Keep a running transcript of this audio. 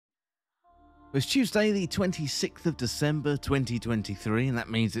It's Tuesday, the 26th of December 2023, and that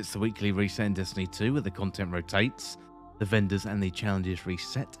means it's the weekly reset in Destiny 2 where the content rotates, the vendors and the challenges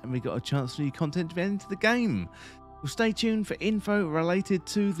reset, and we got a chance for new content to get into the game. Well, stay tuned for info related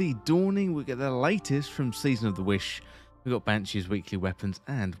to the Dawning. We'll get the latest from Season of the Wish. We've got Banshee's weekly weapons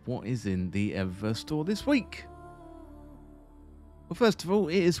and what is in the Eververse store this week. Well, first of all,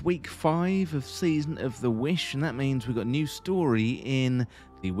 it is week 5 of Season of the Wish, and that means we've got a new story in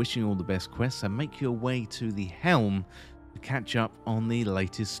the Wishing All the Best quest, so make your way to the Helm to catch up on the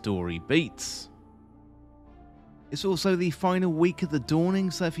latest story beats. It's also the final week of the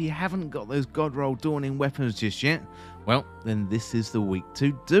Dawning, so if you haven't got those God Roll Dawning weapons just yet, well, then this is the week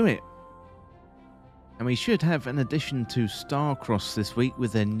to do it. And we should have an addition to Starcross this week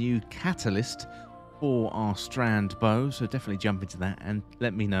with a new catalyst for our strand bow, so definitely jump into that and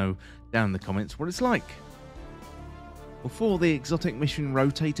let me know down in the comments what it's like. Well, for the exotic mission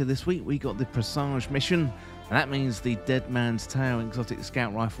rotator this week, we got the Presage mission, and that means the Dead Man's Tale exotic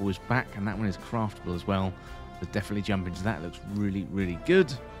scout rifle is back, and that one is craftable as well, so definitely jump into that. It looks really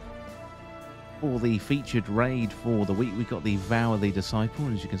good. For the featured raid for the week, we got the Vow of the Disciple,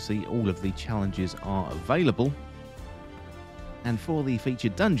 and as you can see, all of the challenges are available. And for the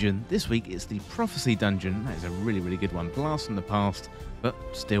featured dungeon, this week it's the Prophecy dungeon. That is a really good one. Blast from the past, but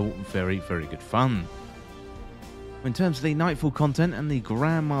still very good fun. In terms of the Nightfall content and the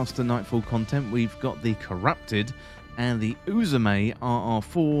Grandmaster Nightfall content, we've got the Corrupted, and the Uzume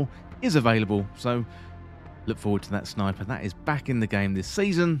RR4 is available. So look forward to that sniper. That is back in the game this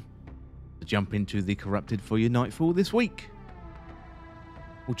season. So jump into the Corrupted for your Nightfall this week.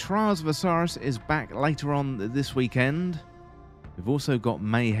 Well, Trials of Osiris is back later on this weekend. We've also got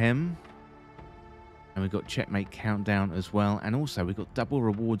Mayhem, and we've got Checkmate Countdown as well, and also we've got double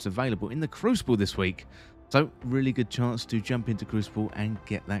rewards available in the Crucible this week. So, really good chance to jump into Crucible and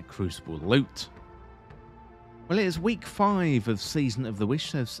get that Crucible loot. Well, it is week 5 of Season of the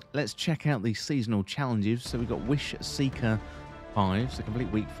Wish, so let's check out the seasonal challenges. So we've got Wish Seeker 5, so complete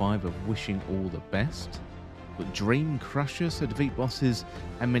week 5 of Wishing All the Best. We've got Dream Crusher, so defeat bosses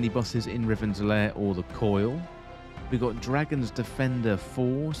and mini-bosses in Riven's Lair or the Coil. We've got Dragon's Defender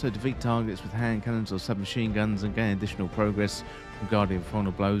 4, so defeat targets with hand cannons or submachine guns and gain additional progress from Guardian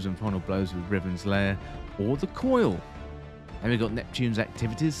Final Blows and Final Blows with Riven's Lair or the Coil. And we've got Neptune's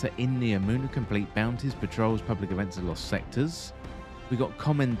activities, so in Neomuna, complete bounties, patrols, public events and lost sectors. We've got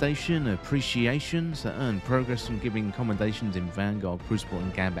Commendation, Appreciation, so earn progress from giving commendations in Vanguard, Crucible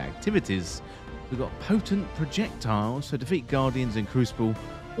and Gambit activities. We've got Potent Projectiles, so defeat Guardians in Crucible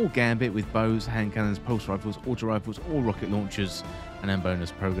or Gambit with bows, hand cannons, pulse rifles, auto rifles or rocket launchers, and then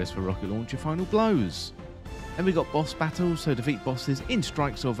bonus progress for rocket launcher Final Blows. Then we've got Boss Battles, so defeat bosses in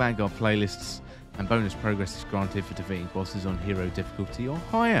Strikes or Vanguard playlists, and bonus progress is granted for defeating bosses on hero difficulty or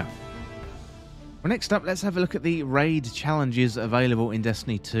higher. Well, next up, let's have a look at the raid challenges available in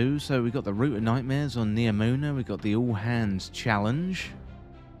Destiny 2. So we've got the Route of Nightmares on Neomuna, we've got the All Hands Challenge.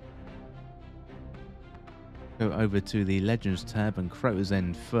 Go over to the Legends tab and Crota's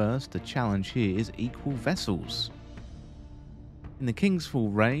End first. The challenge here is Equal Vessels. In the Kingsfall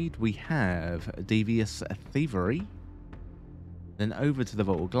raid, we have Devious Thievery. Then over to the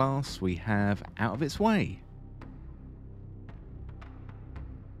Vault of Glass, we have Out of Its Way.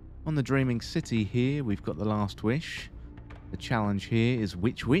 On the Dreaming City here, we've got The Last Wish. The challenge here is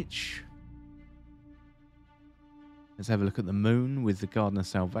Witch Witch. Let's have a look at the Moon with the Garden of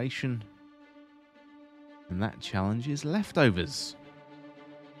Salvation. And that challenge is Leftovers.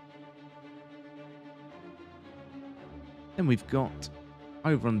 Then we've got,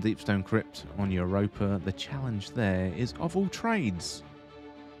 over on Deepstone Crypt on Europa, the challenge there is Of All Trades.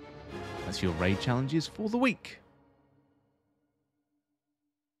 That's your raid challenges for the week.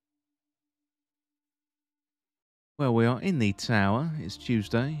 Well, we are in the tower. It's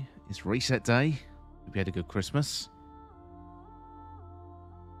Tuesday. It's reset day. Hope you had a good Christmas.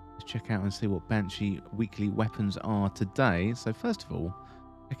 Let's check out and see what Banshee weekly weapons are today. So first of all,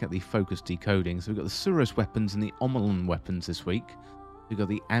 check out the focus decoding. So we've got the Suros weapons and the Omolon weapons this week. We've got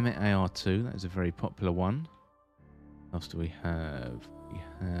the Amit AR2. That is a very popular one. What else do we have? We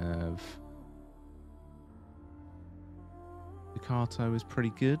have... the Kato is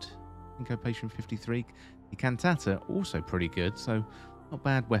pretty good. Syncopation 53. The Cantata, also pretty good. So not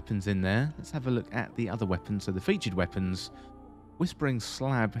bad weapons in there. Let's have a look at the other weapons. So the featured weapons. Whispering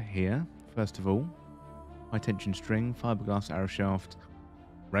Slab here, first of all. High tension string, fiberglass arrow shaft,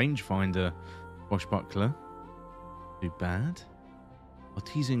 rangefinder, swashbuckler. Too bad.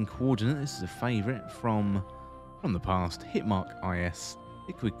 Artesian coordinate, this is a favourite from the past. Hitmark IS,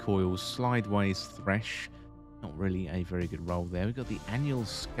 liquid coils, slideways thresh. Not really a very good roll there. We've got the annual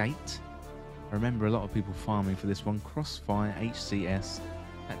skate. I remember a lot of people farming for this one. Crossfire, HCS,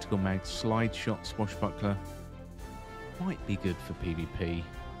 Tactical Mag, Slide Shot, Swashbuckler. Might be good for PvP.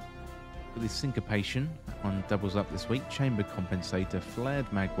 With this Syncopation, that one doubles up this week. Chamber Compensator, Flared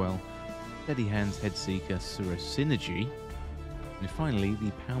Magwell, Steady Hands, Headseeker, Sura Synergy. And finally,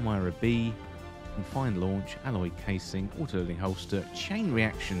 the Palmyra B, Confined Launch, Alloy Casing, Auto-Loading Holster, Chain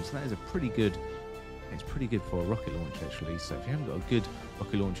Reaction. So that is a pretty good... It's pretty good for a rocket launch, actually. So if you haven't got a good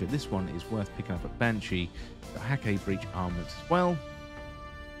rocket launcher, this one is worth picking up at Banshee. Got Hack-A Breach armaments as well.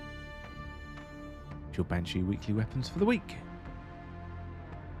 Your Banshee weekly weapons for the week.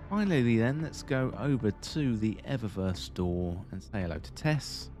 Finally then, let's go over to the Eververse store and say hello to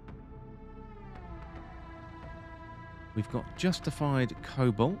Tess. We've got Justified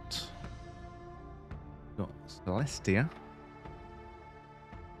Cobalt. We've got Celestia.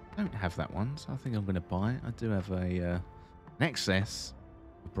 Don't have that one, so I think I'm going to buy it. I do have an excess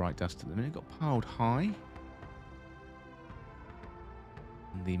of Bright Dust at the minute. Got Piled High.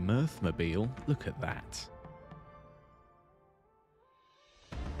 And the Mirthmobile, look at that.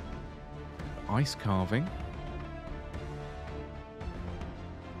 Ice Carving.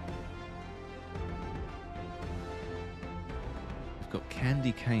 We've got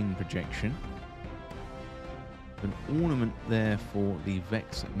Candy Cane Projection. An ornament there for the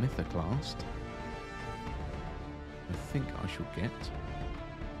Vex Mythoclast. I think I shall get.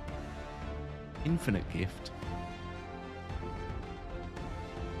 Infinite Gift.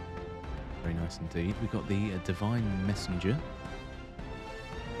 Very nice indeed. We've got the Divine Messenger.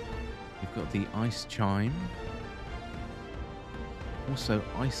 We've got the Ice Chime. Also,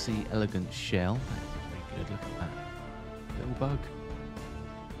 Icy Elegant Shell. That's very good. Look at that little bug.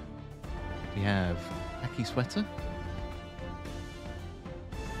 We have Hacky Sweater.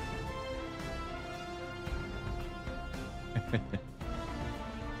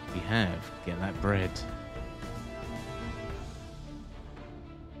 We have Get That Bread.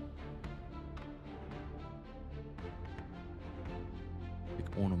 Big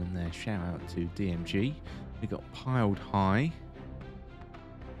ornament there. Shout out to DMG. We got Piled High.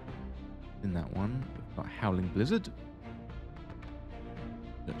 In that one, we've got Howling Blizzard.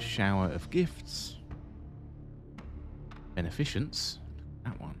 We've got Shower of Gifts. Beneficence.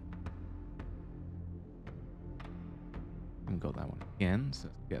 Look at that one. Haven't got that one again, so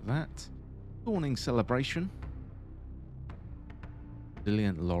let's get that. Dawning Celebration.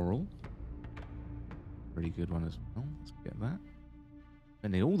 Brilliant Laurel. Pretty good one as well. Let's get that.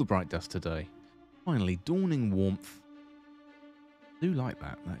 Spending all the Bright Dust today. Finally, Dawning Warmth. Do like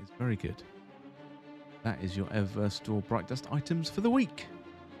that. That is very good. That is your Eververse store Bright Dust items for the week.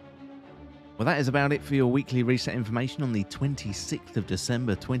 Well, that is about it for your weekly reset information on the 26th of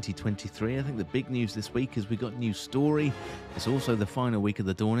December 2023. I think the big news this week is we got a new story. It's also the final week of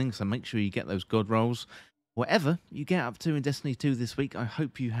the Dawning, so make sure you get those God rolls. Whatever you get up to in Destiny 2 this week, I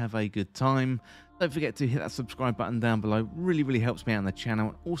hope you have a good time. Don't forget to hit that subscribe button down below. Really, really helps me out on the channel.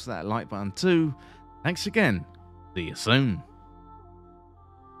 And also that like button too. Thanks again. See you soon.